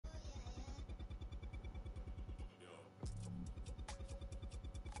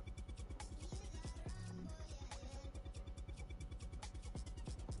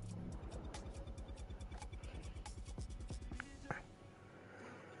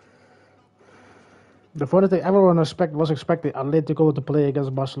The funny thing, everyone was expecting Atletico to play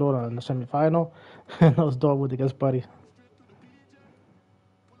against Barcelona in the semi-final, and I was Dortmund against Paris.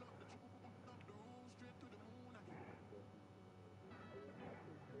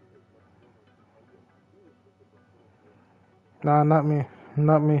 Nah, not me,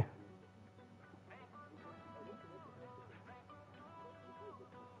 not me.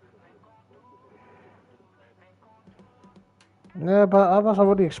 Yeah, but I was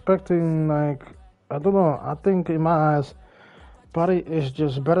already expecting like I don't know. I think in my eyes, Paris is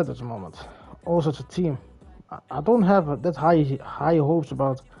just better at the moment. Also, it's a team. I don't have that high hopes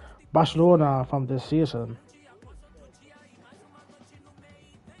about Barcelona from this season.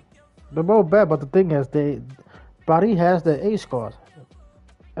 They're both bad, but the thing is, Paris has the A squad,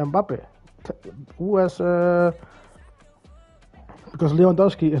 Mbappe, who has because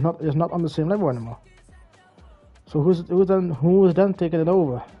Lewandowski is not on the same level anymore. So who is then taking it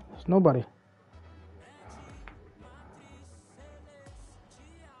over? It's nobody.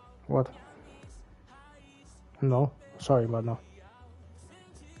 What? No, sorry, but no.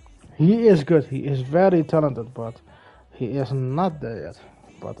 He is good. He is very talented, but he is not there yet.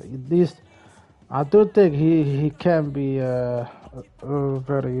 But at least I do think he can be a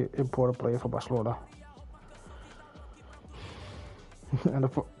very important player for Barcelona. And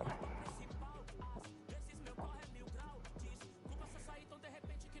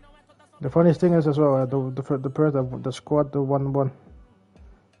the funniest thing is as well the person that scored the 1-1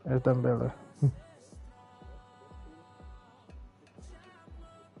 is Dembele.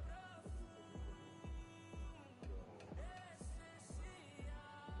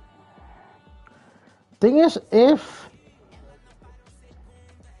 Thing is, if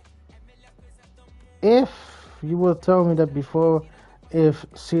you would tell me that before, if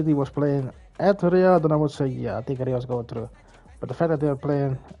City was playing at Real, then I would say yeah, I think Real's going through. But the fact that they're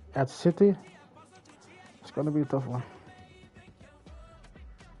playing at City, it's gonna be a tough one.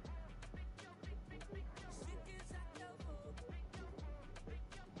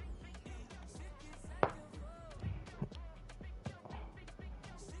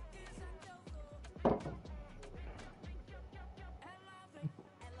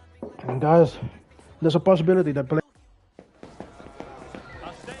 And guys, there's a possibility that play.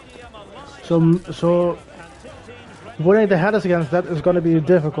 So winning the headers against that is going to be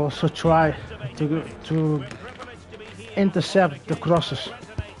difficult. So try to intercept the crosses.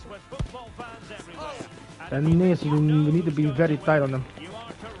 And we need to be very tight on them.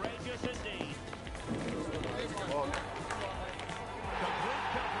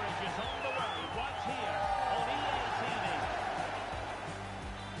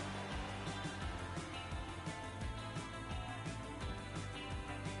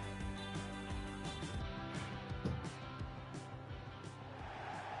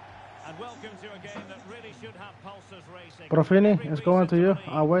 Profini is going to you.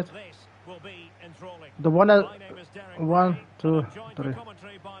 I'll wait. The one that 1, 2, 3.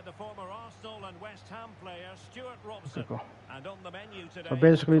 Okay, cool. So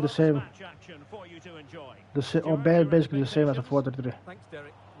basically the same. Basically the same as a 4-3. Thanks,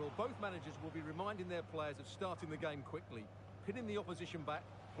 Derek. Well, both managers will be reminding their players of starting the game quickly, pinning the opposition back,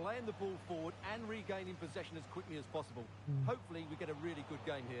 playing the ball forward, and regaining possession as quickly as possible. Hopefully, we get a really good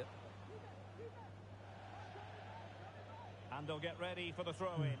game here. And they'll get ready for the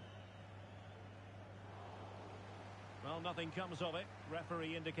throw-in. Well, nothing comes of it.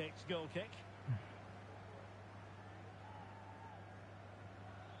 Referee indicates goal kick.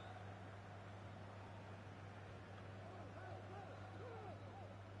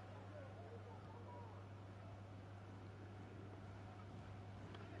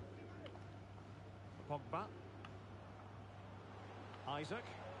 Pogba. Isaac.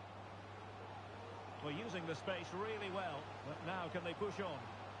 We're using the space really well, but now can they push on?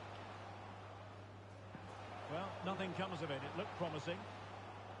 Well, nothing comes of it. It looked promising.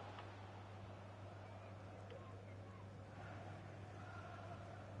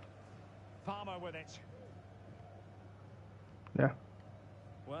 Palmer with it. Yeah.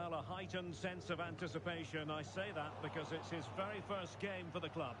 Well, a heightened sense of anticipation. I say that because it's his very first game for the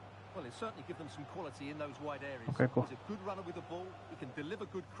club. Well, it certainly gives them some quality in those wide areas. Okay, cool. He's a good runner with the ball, he can deliver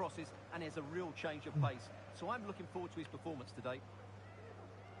good crosses, and he has a real change of pace. So I'm looking forward to his performance today.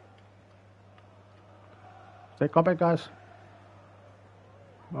 Take come back, guys.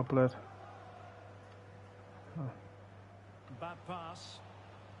 Well played. Oh. Bad pass.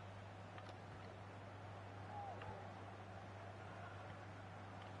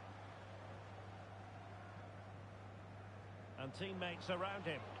 And teammates around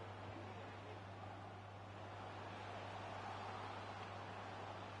him.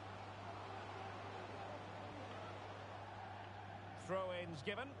 throw-ins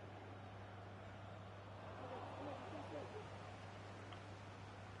given.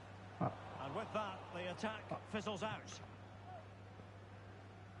 And with that, the attack fizzles out.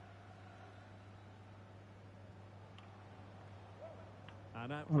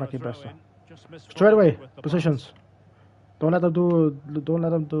 And out for a throw-in. Just missed straight away, with the positions. pass. Don't let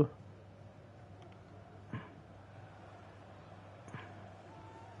them do.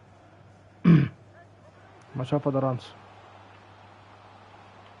 Watch out for the runs.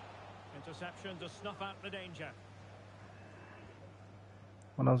 Interception to snuff out the danger.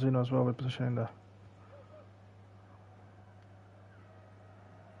 Ronaldinho as well with positioning there.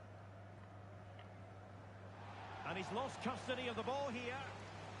 And he's lost custody of the ball here.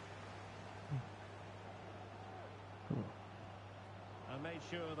 And made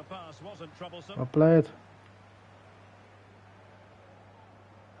sure the pass wasn't troublesome. Well played.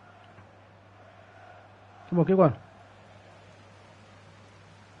 Come on, keep going.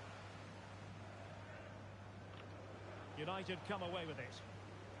 United come away with it.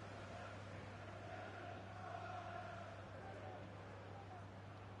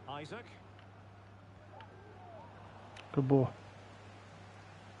 Isaac. Good ball.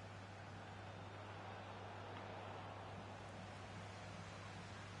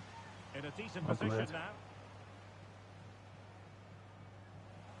 In a decent Well position played. now.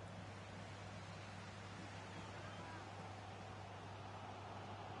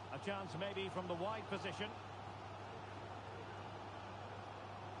 A chance maybe from the wide position.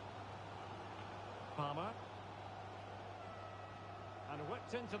 Palmer. And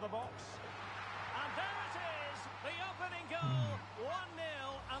whipped into the box. And there it is! The opening goal! 1-0,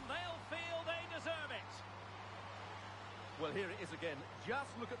 and they'll feel they deserve it. Well, here it is again.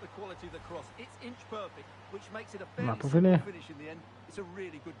 Just look at the quality of the cross. It's inch perfect, which makes it a Ma fairly Povini. simple finish in the end. It's a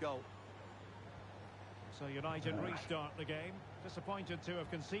really good goal. So United restart the game. Disappointed to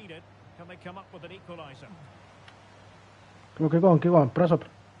have conceded. Can they come up with an equaliser? Come on, keep on. Press up.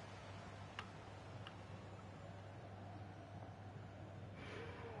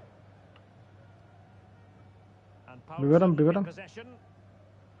 And Be with him, Paulsen be with in him. possession.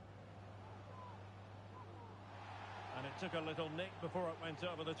 And it took a little nick before it went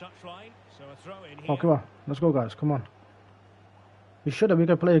over the touchline. So a throw in here. Oh, come on. Let's go, guys. Come on. We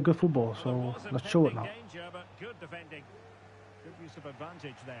can play good football, Well, there so was let's show it impending now. danger, but good defending. Good use of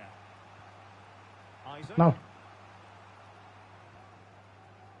advantage there. Isaac. Now.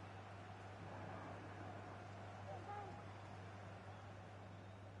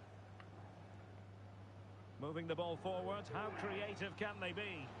 Moving the ball forward. How creative can they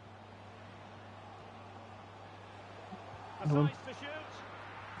be? No. Decides to shoot.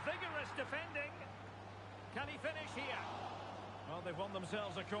 Vigorous defending. Can he finish here? Well, they've won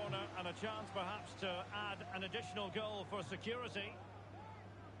themselves a corner and a chance perhaps to add an additional goal for security.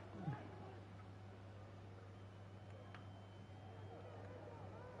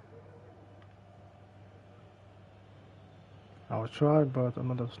 I will try, but I'm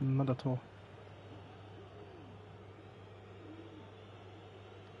not at all.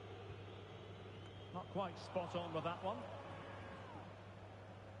 Not quite spot on with that one.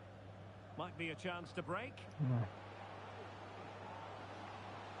 Might be a chance to break. No.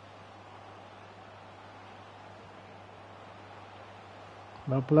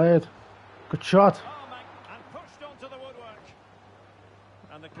 Well played. Good shot. Oh, man, and pushed onto the woodwork.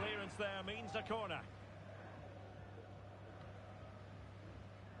 And the clearance there means a corner.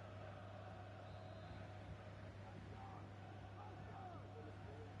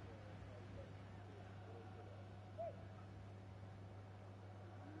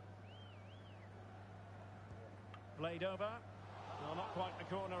 Played over. No, not quite the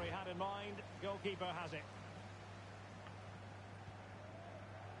corner he had in mind. Goalkeeper has it.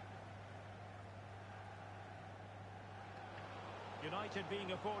 United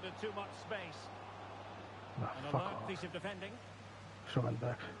being afforded too much space. No, An fuck alert off. piece of defending. Show it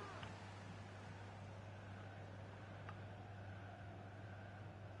back.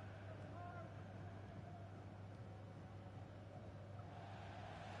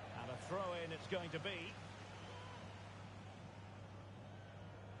 And a throw-in it's going to be.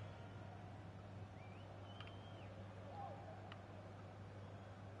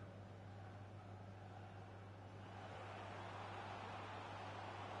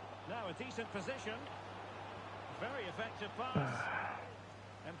 Now a decent position. Very effective pass.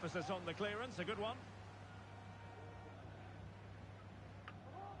 Emphasis on the clearance, a good one.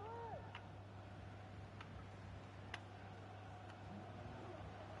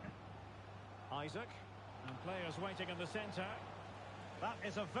 Isaac. And players waiting in the centre. That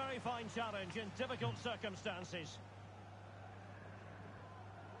is a very fine challenge in difficult circumstances.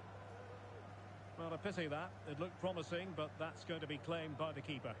 Well, a pity that. It looked promising, but that's going to be claimed by the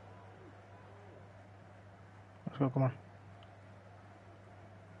keeper. Let's go, come on.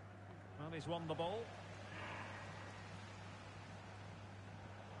 Well, he's won the ball.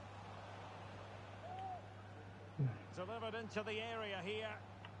 Delivered into the area here.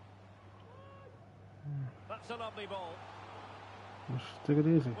 That's a lovely ball. Just take it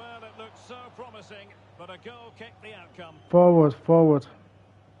easy. Well, it looked so promising, but a goal kicked the outcome. Forward, forward.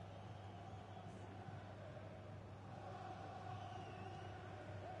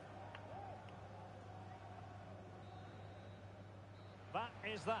 That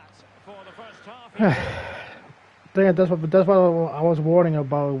is that for the first half. That's what I was warning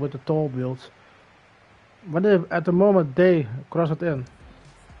about with the tall builds. When they, at the moment they cross it in,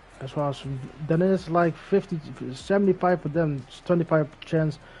 as well as then it's like 75 for them, 25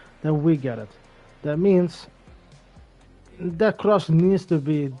 chance that we get it. That means that cross needs to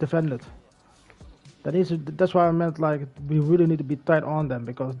be defended. That's why I meant like we really need to be tight on them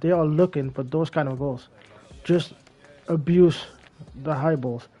because they are looking for those kind of goals. Just abuse the high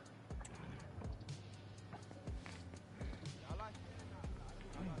balls.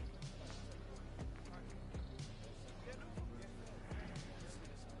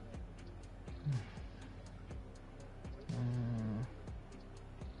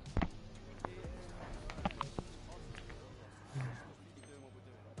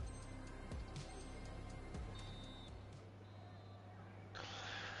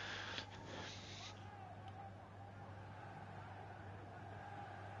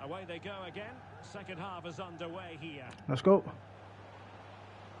 Away they go again. Second half is underway here. Let's go.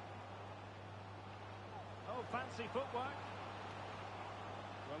 Oh, fancy footwork.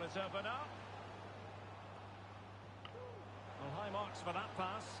 Well, it's open up. Well, high marks for that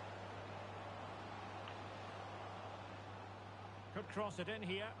pass. Could cross it in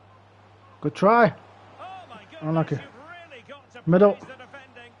here. Good try. Oh my goodness, Unlucky. you've really got to Middle. praise the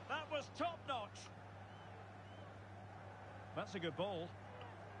defending. That was top notch. That's a good ball.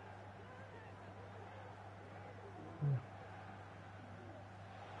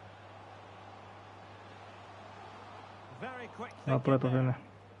 Very quick I'll thinking play it there. in.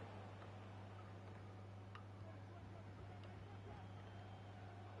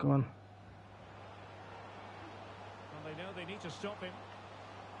 Go on. Well, they know they need to stop him.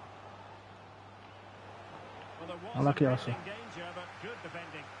 Well, there was Unlucky a also. pressing danger, but good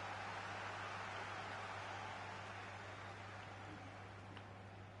defending.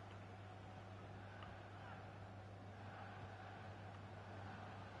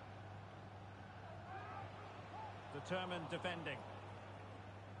 Determined defending.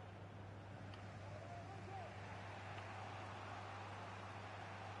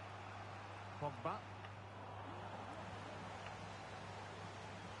 Pogba.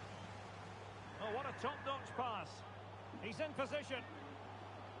 Oh, what a top-notch pass. He's in position.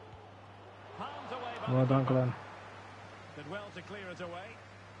 Palmed away by Well the done, keeper. Glenn. Did well to clear it away.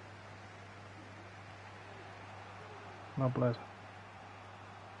 Well played.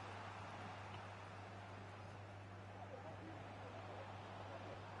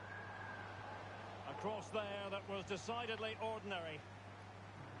 A cross there that was decidedly ordinary.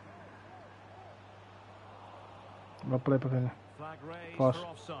 Well played, Pavina. Flag raised Pass. for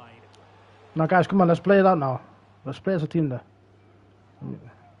offside. Now, guys, come on, let's play it out now. Let's play as a team there.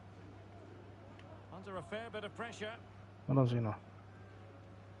 Under a fair bit of pressure. I don't see now.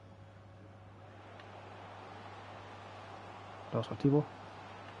 That's for Thibaut.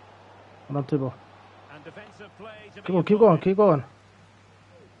 Well done, Thibaut. And defensive play to Come on, be keep going, employed. keep going.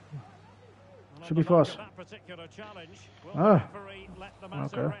 And Should on be the back of fast. that particular challenge, will Ah. the referee let the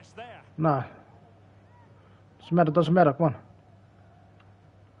matter Okay. rest there? Nah. Doesn't matter, come on.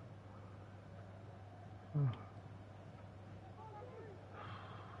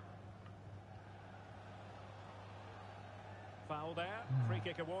 Foul there. Free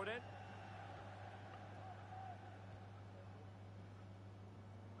kick awarded.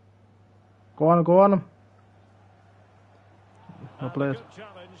 Go on, go on. Well And a played. good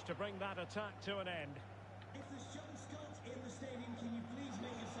challenge to bring that attack to an end. If the show starts in the stadium, can you please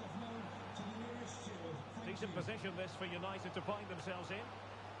make yourself known to the nearest steward? Thank Decent you. position this for United to find themselves in.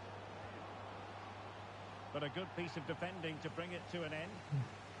 But a good piece of defending to bring it to an end.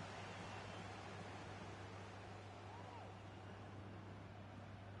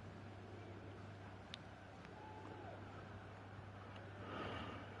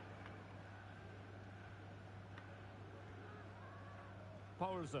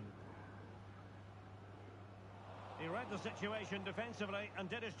 Poulsen. He read the situation defensively and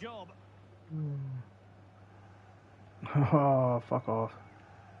did his job. Oh, fuck off.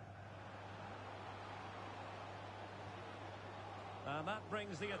 And that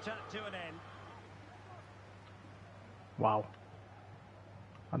brings the attack to an end. Wow.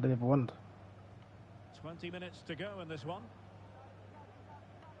 I didn't even want it. 20 minutes to go in this one.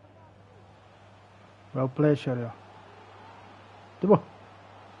 Well played, Sharia. Come on.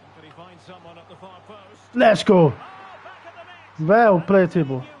 Can he find someone at the far post? Let's go. Oh, back at the net. Well played,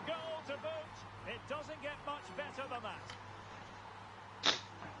 Thibaut. New goal to boot. It doesn't get much better than that.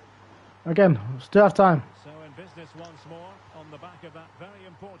 Again, still have time. So in business once more on the back of that very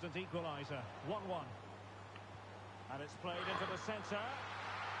important equaliser. 1-1. And it's played into the centre.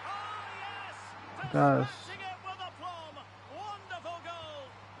 Oh, yes! Guys. Dispatching it with aplomb. Wonderful goal.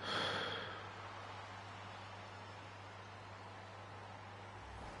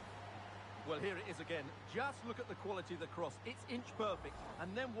 Well, here it is again. Just look at the quality of the cross. It's inch perfect.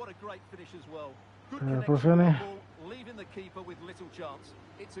 And then what a great finish as well. Good connection with the ball, leaving the keeper with little chance.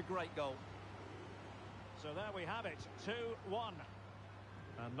 It's a great goal. So there we have it. 2-1.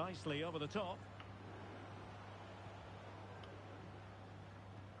 And nicely over the top.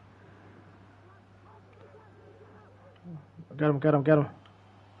 Get him, get him, get him.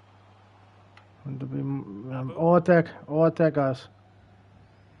 All attack, guys.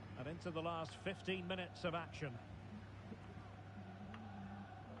 And into the last 15 minutes of action.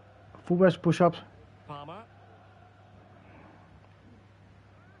 Fullbacks, push-ups. Palmer.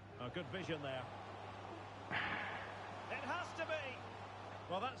 A good vision there. It has to be.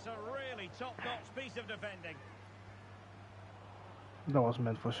 Well, that's a really top-notch piece of defending. That was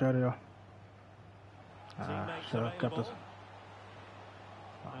meant for Sergio. Teammates Should have kept it. available.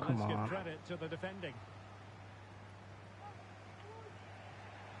 Oh, And come let's on. give credit to the defending.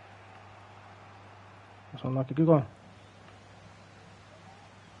 That's unlucky. Keep going.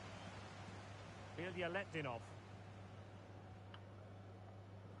 Ilya Letdinov.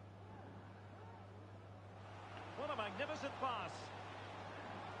 What a magnificent pass.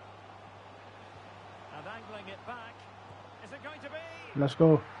 And angling it back. Is it going to be? Let's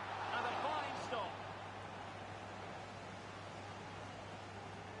go. And a fine stop.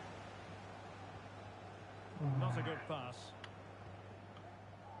 Not a good pass.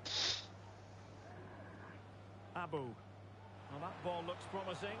 Abu. Well, that ball looks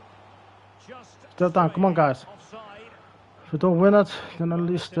promising. Just Still time. Come on, guys. offside. If we don't win it, then at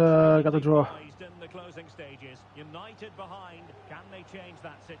least get a draw. In the closing stages. United behind. Can they change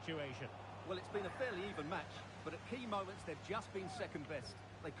that situation? Well, it's been a fairly even match, but at key moments they've just been second best.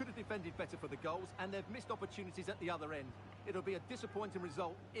 They could have defended better for the goals, and they've missed opportunities at the other end. It'll be a disappointing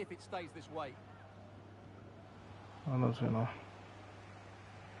result if it stays this way. I don't know. Well,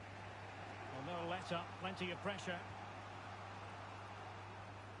 no let up, plenty of pressure.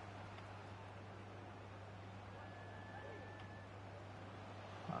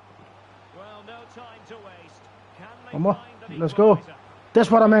 Well, no time to waste. Can they Come on, find an let's go. equaliser?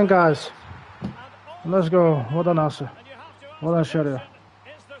 That's what I meant, guys. And Let's go. Well done, Asa. And you have to ask Well done, the Sharia.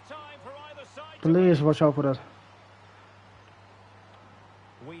 question, is there time for either side to Please watch out for that.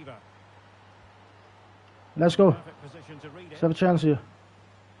 win? Weaver. Let's go. Perfect position to read it. Let's have a chance here.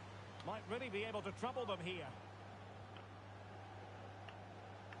 Might really be able to trouble them here.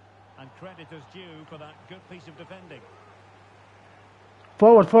 And credit is due for that good piece of defending.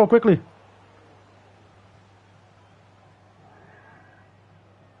 Forward, quickly.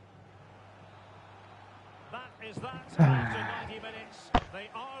 That is that. After 90 minutes, they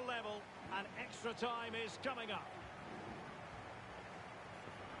are level, and extra time is coming up.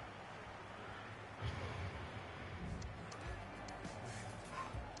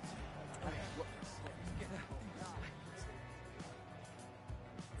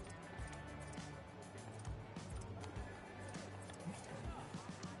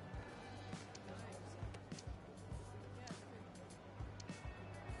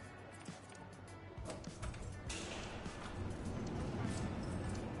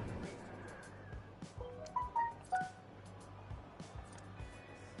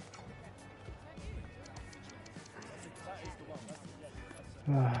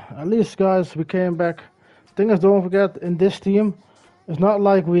 At least, guys, we came back. Thing is, don't forget, in this team, it's not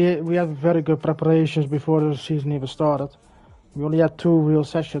like we had very good preparations before the season even started. We only had 2 real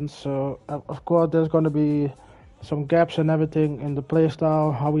sessions, so of course there's going to be some gaps and everything in the play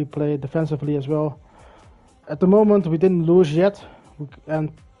style, how we play defensively as well. At the moment, we didn't lose yet,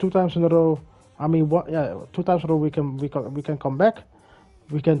 and 2 times in a row. I mean, 2 times in a row we can come back,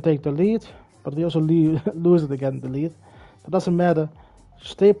 we can take the lead, but we also lose it again, the lead. That doesn't matter.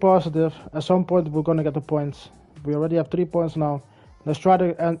 Stay positive. At some point we're gonna get the points. We already have 3 points now. Let's try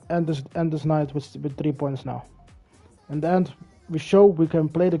to end this night with 3 points now. In the end, we show we can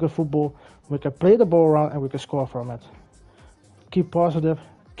play the good football, we can play the ball around, and we can score from it. keep positive,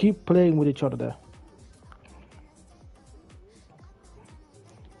 keep playing with each other there.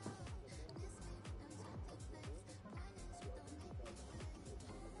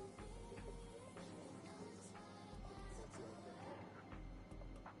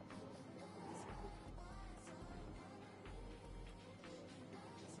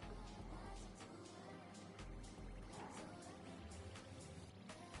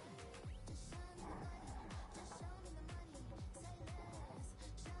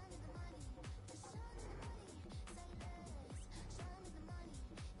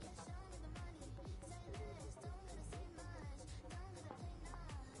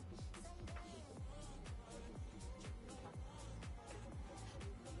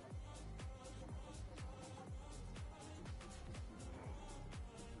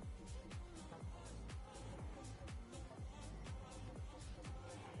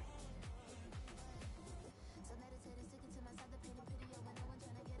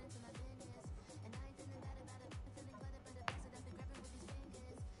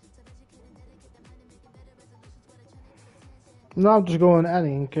 Now I'm just going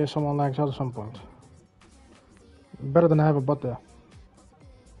any in case someone lags out at some point. Better than have a bot there.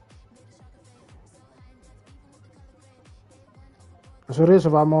 So it is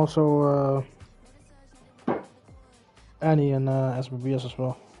if I'm also Annie and SBBS as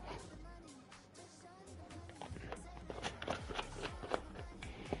well.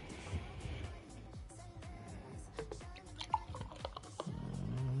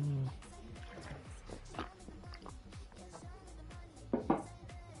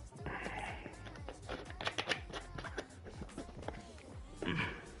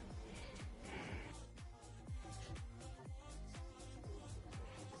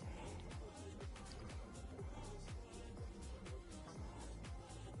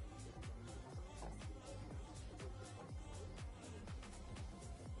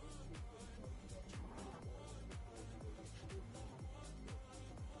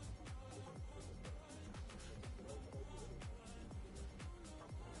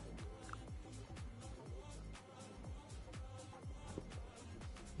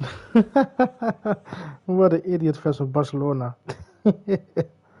 What an idiot fans of Barcelona.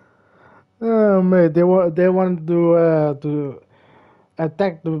 Oh mate, they wanted to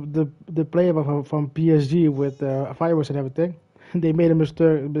attack the player from PSG with fireworks and everything. They made a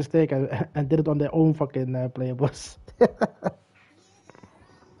mistake and did it on their own fucking player boss.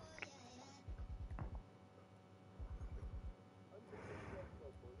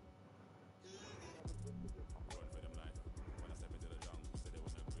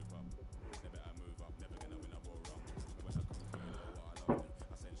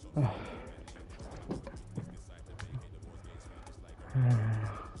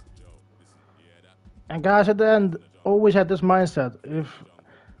 And guys, at the end, always had this mindset: if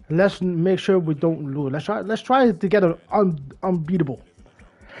let's make sure we don't lose. Let's try to get an unbeatable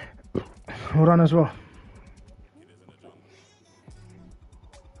run as well.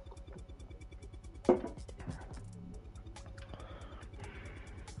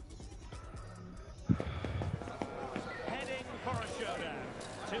 Heading for a showdown.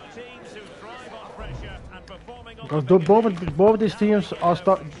 Two teams who thrive on pressure and performing on Because both of these teams are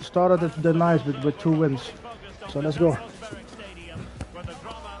started the night with 2 wins. So let's go. Stadium, where the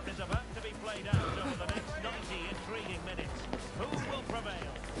drama is about to be played out over the next 90 intriguing minutes. Who will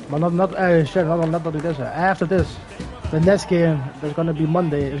prevail? But not only this. After this, the next game that's gonna be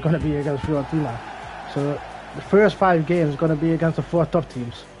Monday is gonna be against Fiorentina. So the first 5 games is gonna be against the 4 top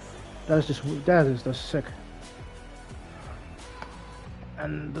teams. That is just sick.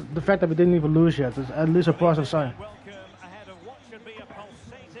 And the fact that we didn't even lose yet is at least a positive sign. Welcome ahead of what should be a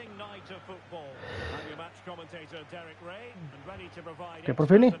pulsating night of football. I'm your match commentator Derek Ray, and ready to provide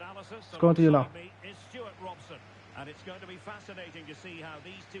Provini, analysis. it's going to you now. Is Stuart Robson, and it's going to be fascinating to see how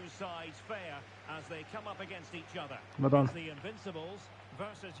these two sides fare as they come up against each other. Well done. It's the Invincibles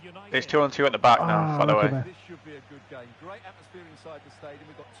versus United. There's 2-2 at the back now, by the way. This should be a good game. Great atmosphere inside the stadium.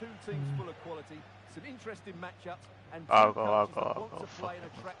 We've got 2 teams full of quality, some interesting matchups, and 2 I'll coaches go, that I'll want go. to play an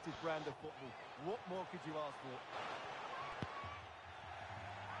attractive brand of football. What more could you ask for?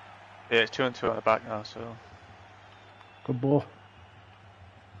 Yeah, it's 2-2 at the back now, so. Good ball.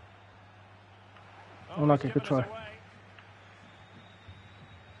 Oh, Unlucky, he's good given try. us away.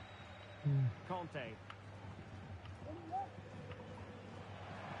 Conte.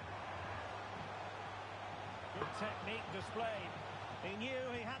 Good technique displayed. He knew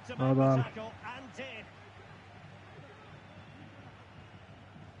he had to Well make the done. tackle and did.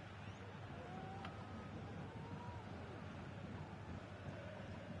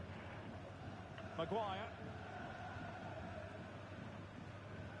 Maguire.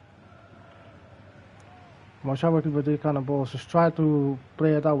 Watch out with these kind of balls. Just try to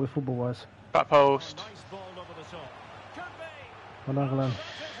play it out with football wise. Back post. Nice ball over the top. Could be. Well done, Glenn.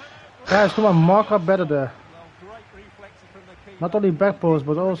 Guys, come on, mark up better there. Well, great reflexes from the keeper. Not only back post,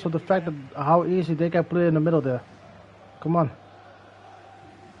 but also the fact that how easy they can play in the middle there. Come on.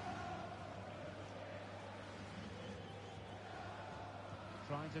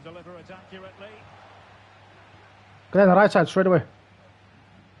 Trying to deliver it accurately. Glenn, right side, straight away.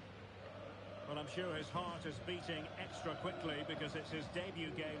 Well, I'm sure his heart is beating extra quickly because it's his debut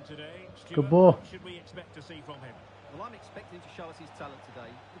game today. Good ball. What should we expect to see from him? Well, I'm expecting to show us his talent today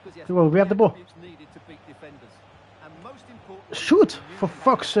because he has Well, we have the ball. attributes needed to beat defenders. And most importantly, Shoot! For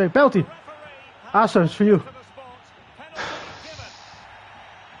fuck's sake, penalty. Asa, it's for you. To the spot. Penalty given.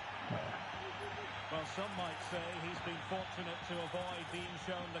 Well, some might say he's been fortunate to avoid being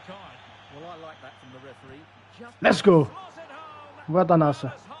shown the card. well, I like that from the referee. Just Let's go. Slots it home. Well done, Asa.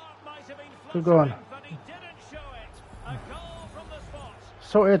 His heart might have been Good going. fluttering, but he didn't show it. A goal from the spot.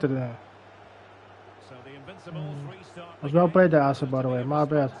 So irritating. So the Invincibles restart. Was well played there, Asa, by the way. My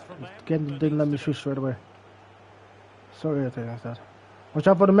bad. Didn't let me shoot straight away. So irritating is that. Watch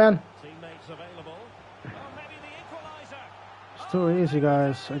out for the man. Teammates available. Oh, maybe the equaliser. It's too easy,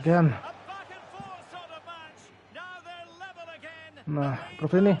 guys. Again. A back and forth sort of match. Now they're level again. Nah. The lead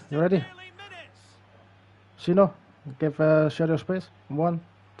Profini, lasted you ready? nearly minutes. Sino, give Shadow space. 1,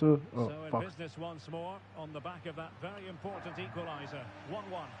 2, oh, So in fuck. business once more on the back of that very important equaliser. 1-1.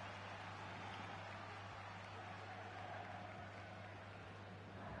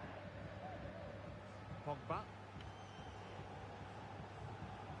 Pogba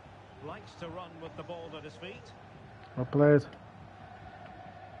likes to run with the ball at his feet. Well played.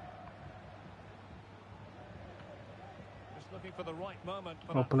 Just looking for the right moment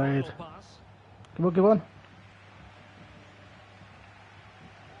for Well that played. final pass. Come on.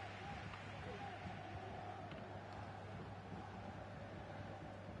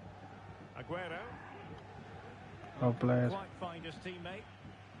 Aguero. Well played. Quite find his teammate.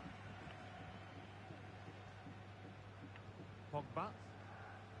 Pogba.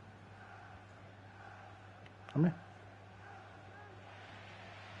 Come here.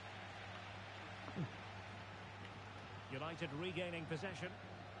 United regaining possession.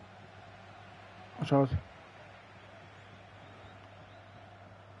 Watch out.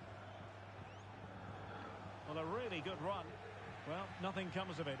 Well, a really good run. Well, nothing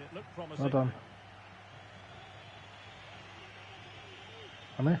comes of it. It looked promising. Well done.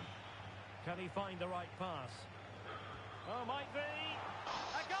 Come here. Can he find the right pass? Oh, might be.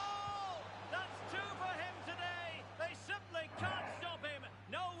 A goal! That's 2 for him today. They simply can't stop him.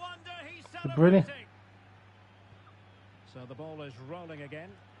 No wonder he's Brady. celebrating. So the ball is rolling again.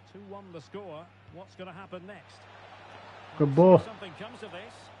 2-1 the score. What's going to happen next? Good ball. Something comes of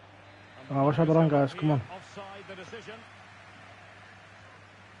this. And Oh, watch out the run, guys. Come on. Offside the decision.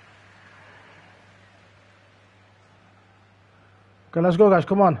 Okay, let's go, guys.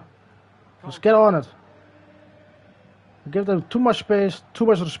 Come on. Let's get on it. Give them too much space, too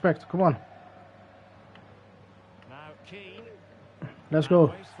much respect. Come on. Now Keane. Let's go.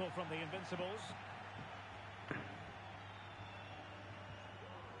 Wasteful from the Invincibles.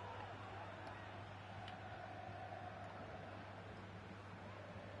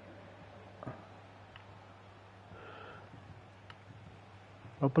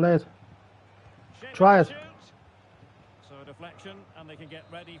 Well played. Shaping Try the it. shoot. So deflection, and they can get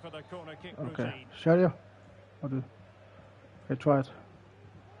ready for the corner kick Okay. routine. Shadow. What do? Okay, try it.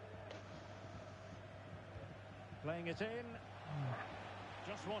 Playing it in.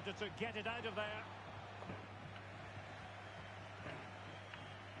 Just wanted to get it out of there.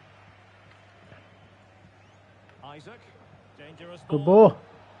 Isaac. Dangerous ball. Good ball.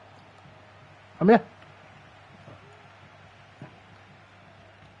 Come here.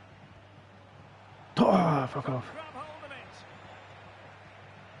 Oh, fuck off. Grab hold of it.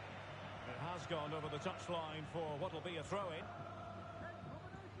 It has gone over the touchline for what will be a throw-in.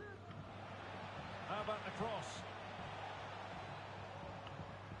 How about the cross?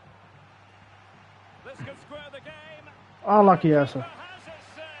 This could square the game. Unlucky, Asa. Has his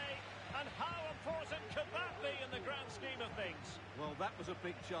say. And how important could that be in the grand scheme of things? Well, that was a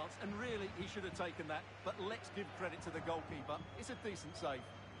big chance, and really, he should have taken that. But let's give credit to the goalkeeper. It's a decent save.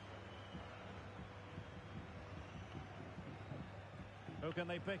 Who can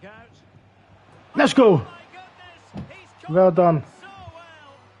they pick out? Let's go. Oh my goodness, he's Well done. so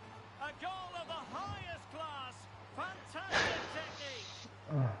well. A goal of the highest class. Fantastic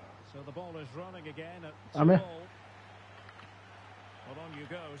technique. So the ball is running again at 2 Ame. goal. Well, on you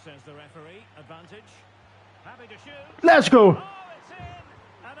go, says the referee. Advantage. Happy to shoot. Let's go. Oh, it's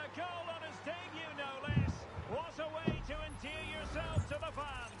in. And a goal on his debut, no less. What a way to endear yourself to the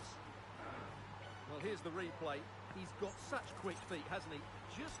fans. Well, here's the replay. He's got such quick feet, hasn't he?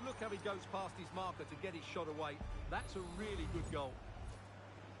 Just look how he goes past his marker to get his shot away. That's a really good goal.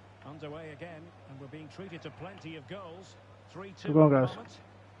 Underway again, and we're being treated to plenty of goals. 3-2 Keep going, guys.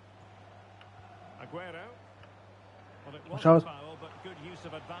 Aguero. Well, it Watch was out. a foul, but good use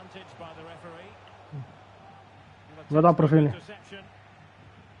of advantage by the referee. Well done, Profini. Interception.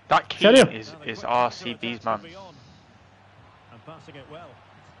 That Serio? key is RCB's man. And passing it well.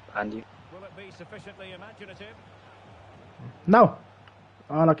 Andy. Will it be sufficiently imaginative? No.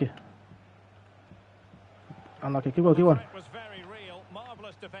 Unlucky. Unlucky. Keep going, keep The going. threat was very real.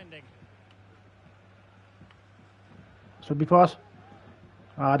 Marvellous defending. Should be fast.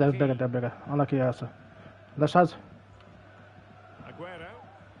 Ah, that's bigger, that's bigger. Unlucky, yes. Left side. Aguero.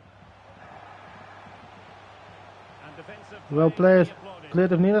 And defensive Well play played. to be applauded. Play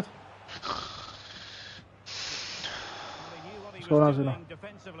it if needed. Well, he knew what he What's going on, was Zeno? doing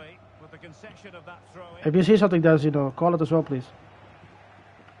defensively with the concession of that throw-in. If you see something there, you know, call it as well, please.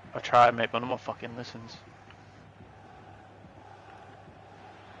 I tried, mate, but no one fucking listens.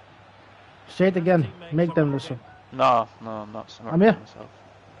 Say it again. Make them listen. No, I'm not smart I'm here. myself.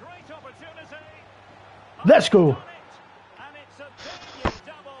 Great opportunity. Let's go. Done it. And it's a debut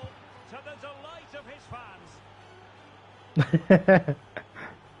double to the delight of his fans.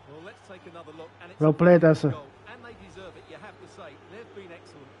 Well, let's take another look. And it's Well a played, really Asa. good goal. And they deserve it, you have to say. They've been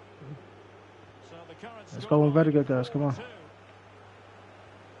excellent. So the current It's score going very good, guys. Come on. 4-2.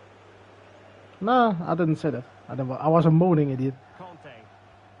 No, I didn't say that. I wasn't moaning, idiot. Conte.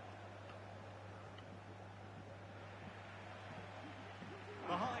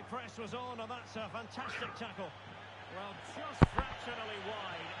 The high press was on, and that's a fantastic tackle. Well, just fractionally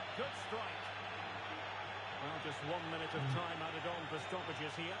wide. Good strike. Well, just 1 minute of time added on for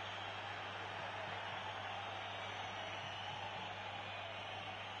stoppages here.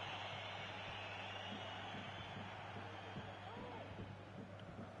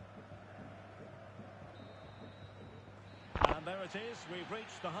 And there it is. We've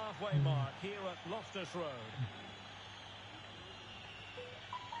reached the halfway mark here at Loftus Road.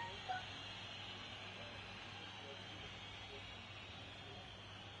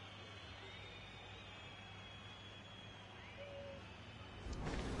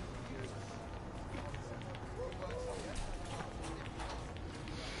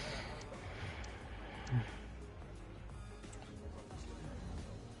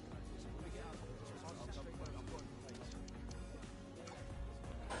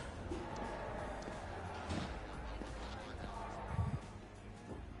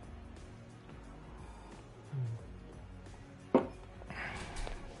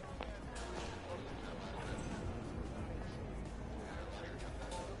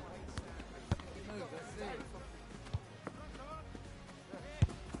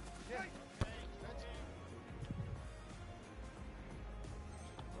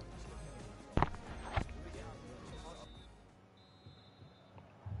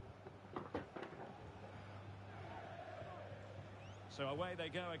 So away they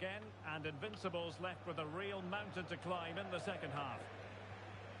go again, and Invincibles left with a real mountain to climb in the second half.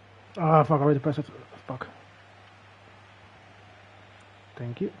 Ah, fuck, I already pressed it. Fuck.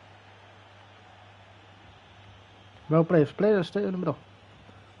 Thank you. Well played. Play, stay in the middle.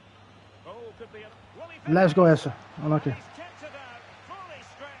 Oh, could be a... Will he Let's go, finish? Essa. Unlucky. He's kept it out, fully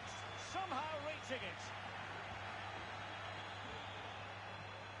stretched, somehow reaching it.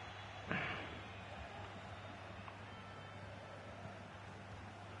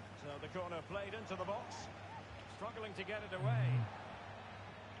 So the corner played into the box, struggling to get it away.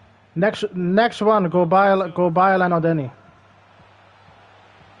 Next one. Go by Alan or Denny.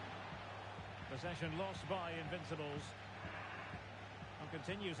 Possession lost by Invincibles. And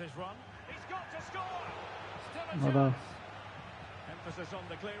continues his run. He's got to score. Still a Well done. chance. Emphasis on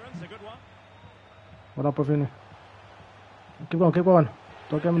the clearance, a good one. What up, Profini? Keep going, keep going.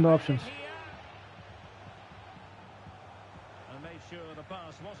 Don't give him the options. Here. And made sure the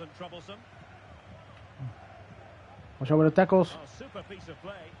pass wasn't troublesome. Watch out with the tackles. Oh, super piece of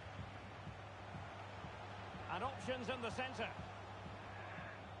play. And options in the centre.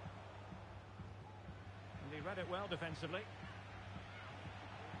 And he read it well defensively.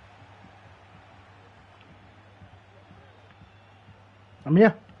 I'm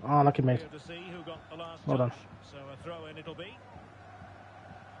here. Oh, lucky mate. Here to see who got the last Well done. touch. So a throw in it'll be.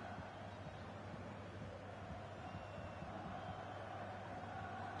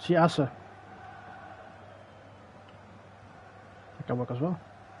 See Asa. That can work as well.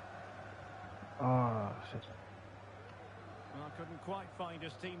 Oh, shit. Well, couldn't quite find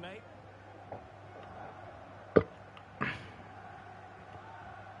his teammate.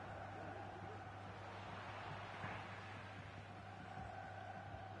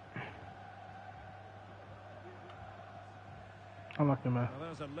 Unlucky, man. Well,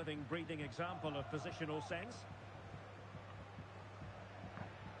 there's a living, breathing example of positional sense.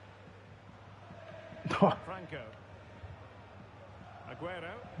 Franco.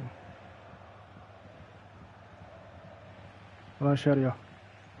 Aguero. Well, Shario. Well,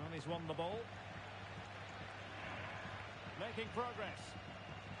 he's won the ball. Making progress.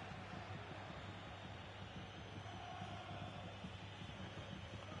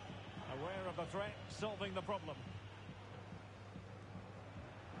 Aware of the threat, solving the problem.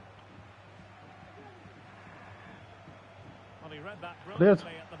 Well, he read that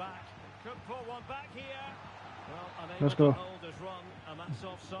brilliantly at the back. Could pull one back here. Well, unable Let's go. to hold his run, and that's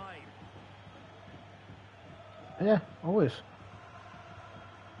offside. Yeah, always.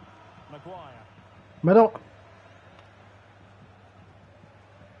 Maguire. Middle.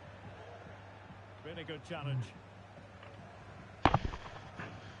 Really good challenge.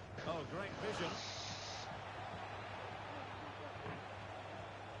 Oh, great vision.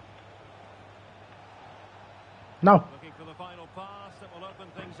 No. Looking for the final pass that will open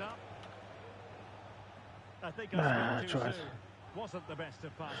things up. I think Ah, I spoke too tried. soon. Wasn't the best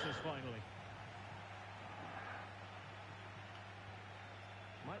of passes finally.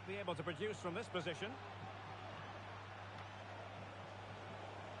 Might be able to produce from this position.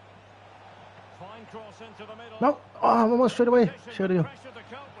 Fine cross into the middle. No. Oh, I'm almost straight away. Position Shario. pressure to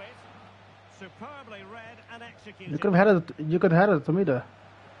cope with. Superbly read and executed. You could have had it. You could have had it to me there.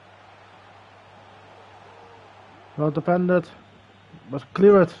 Well defended. But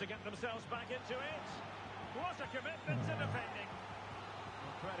clear it. To get themselves back into it. What a commitment to defending.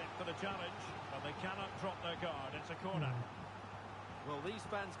 Well, credit for the challenge, but they cannot drop their guard. It's a corner. Well, these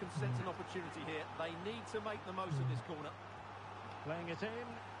fans can sense an opportunity here. They need to make the most of this corner. Playing it in.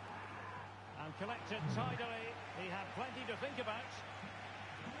 And collected tidily. He had plenty to think about.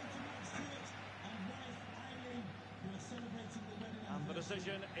 And the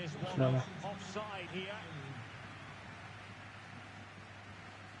decision is one of offside here.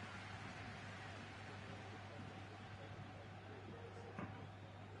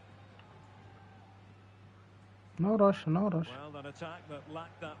 No rush. No rush. Well, an attack that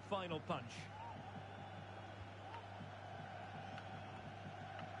lacked that final punch.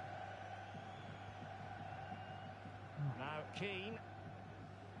 Now Keane.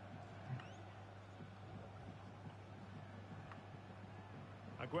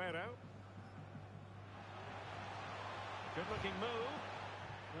 Aguero. Good looking move.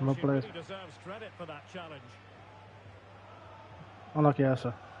 Well Well, she played. really deserves credit for that challenge. Unlucky,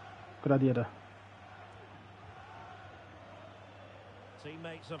 Asa. Good idea there.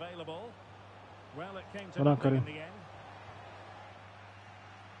 Teammates available. Well, it came to Well done, nothing in Karim. the end.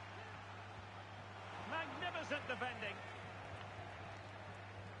 Magnificent defending.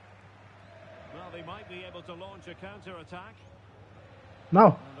 Well, they might be able to launch a counter-attack. No.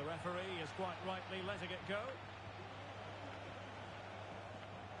 And the referee is quite rightly letting it go.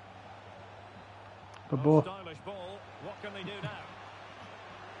 Good Oh, ball. stylish ball. What can they do now?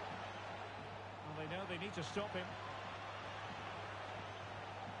 Well, they know they need to stop him.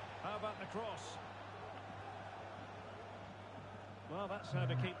 How about the cross? Well, that's how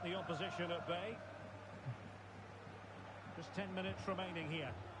to keep the opposition at bay. Just 10 minutes remaining here.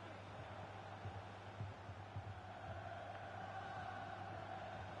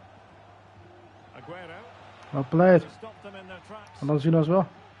 Aguero. Well played. He stopped them in their tracks. And dan zien we as well.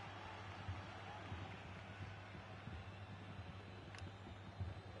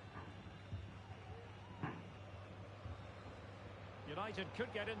 United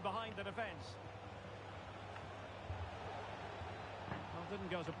could get in behind the defence. Well,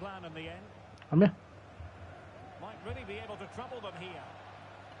 didn't go to plan in the end. I'm here. Might really be able to trouble them here.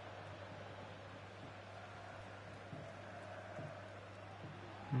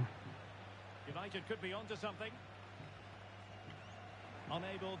 United could be onto something.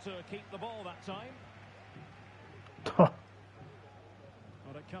 Unable to keep the ball that time. Well,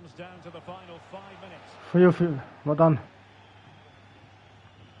 it comes down to the final 5 minutes. For you. Well done.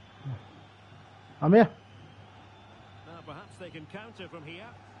 I'm here. Now perhaps they can counter from here.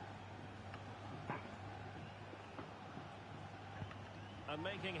 And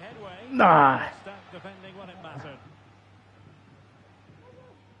making headway. Nah. Stacked defending when it mattered.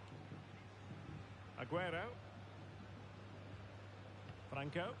 Aguero.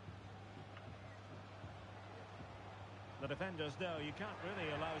 Franco. The defenders know you can't really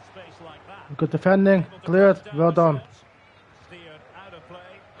allow space like that. Good defending. Able to Cleared. close down Well the done. shots. Steered out of play.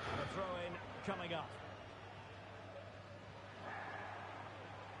 The throw-in coming up.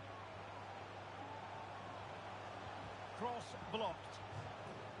 Cross blocked.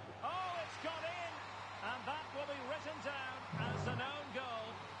 Oh, it's gone in. And that will be written down as an own goal.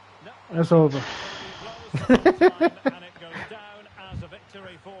 No, It's over. and it goes down as a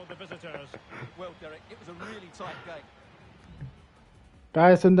victory for the visitors. Well, Derek, it was a really tight game.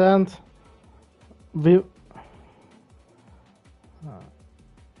 Guys, in the end, we.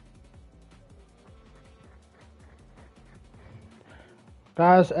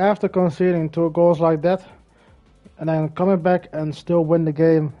 Guys, after conceding 2 goals like that, and then coming back and still win the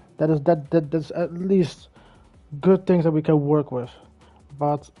game, that's at least good things that we can work with.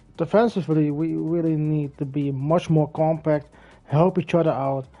 But defensively, we really need to be much more compact, help each other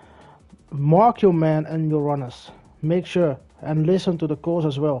out, mark your man and your runners. Make sure and listen to the calls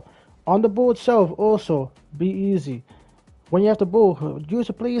as well. On the ball itself, also be easy. When you have the ball, use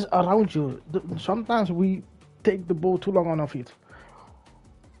the players around you. Sometimes we take the ball too long on our feet.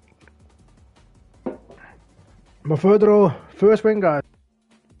 But further, first win, guys.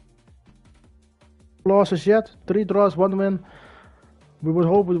 Losses yet, 3 draws, 1 win. We would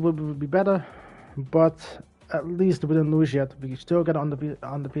hope it would be better, but at least we didn't lose yet. We still get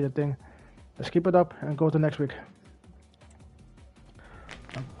undefeated thing. Let's keep it up and go to next week.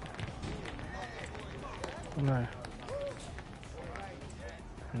 No.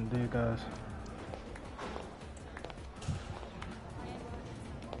 Indeed, guys.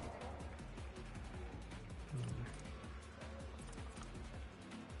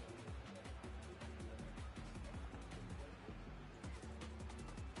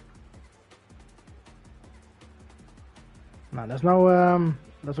 Now there's no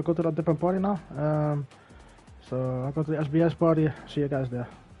let's go to a different party now. So I'll go to the SBS party. See you guys there.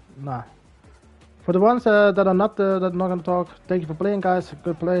 Nah. For the ones that are not gonna talk, thank you for playing, guys.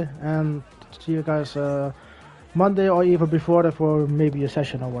 Good play, and see you guys Monday or even before that for maybe a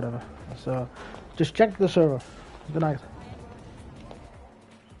session or whatever. So just check the server. Good night.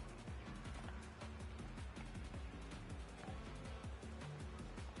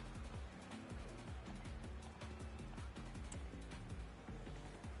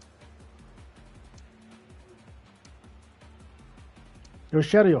 Yo,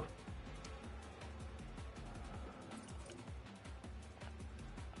 Sherio.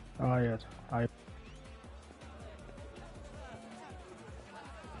 Oh, yes. I.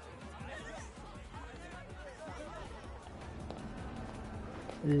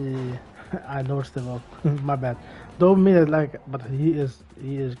 I noticed him. My bad. Don't mean it like, but he is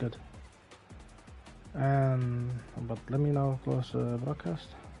good. But let me now close broadcast.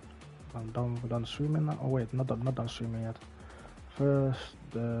 I'm done streaming now. Oh wait, not done streaming yet. First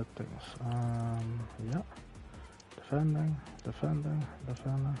the things. Yeah. Defending.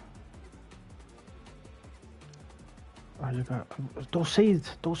 Oh, you got. Don't say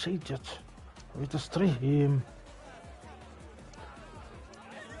it yet. Read the stream.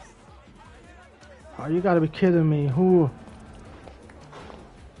 Oh, you gotta be kidding me. Who?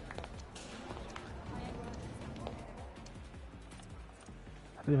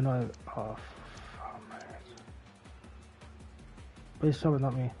 I didn't even know. Oh, man. Please tell me,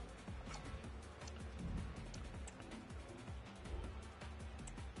 not me.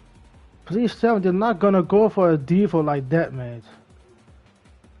 Please tell me they're not gonna go for a default like that, mate.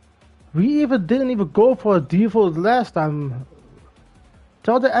 We didn't even go for a default last time.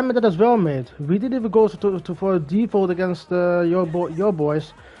 Tell the admin that as well, mate. We didn't even go for a default against your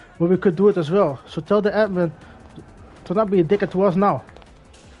boys, but we could do it as well. So tell the admin to not be a dickhead to us now.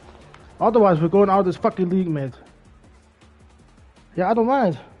 Otherwise, we're going out of this fucking league, mate. Yeah, I don't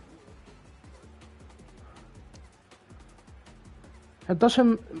mind. It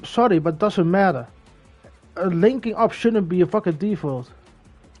doesn't. Sorry, but it doesn't matter. Linking up shouldn't be a fucking default.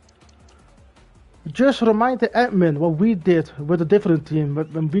 Just remind the admin what we did with a different team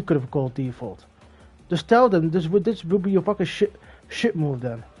when we could have called default. Just tell them this will be a fucking shit move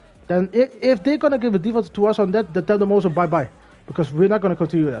then. Then if they're gonna give a default to us on that, then tell them also bye bye. Because we're not gonna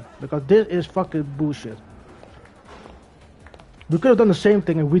continue that. Because this is fucking bullshit. We could have done the same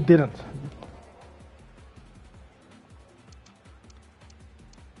thing and we didn't.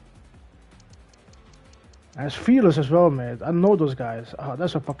 And it's Fearless as well, mate. I know those guys. Oh,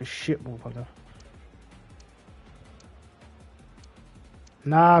 that's a fucking shit move on them.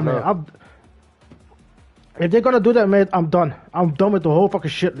 Nah, man. If they're gonna do that, mate, I'm done. I'm done with the whole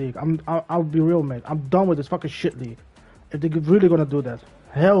fucking shit league. I'll be real, mate. I'm done with this fucking shit league. If they're really gonna do that,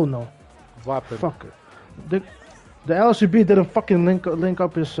 hell no. What happened? Fuck it. The LCB didn't fucking link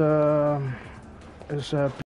up his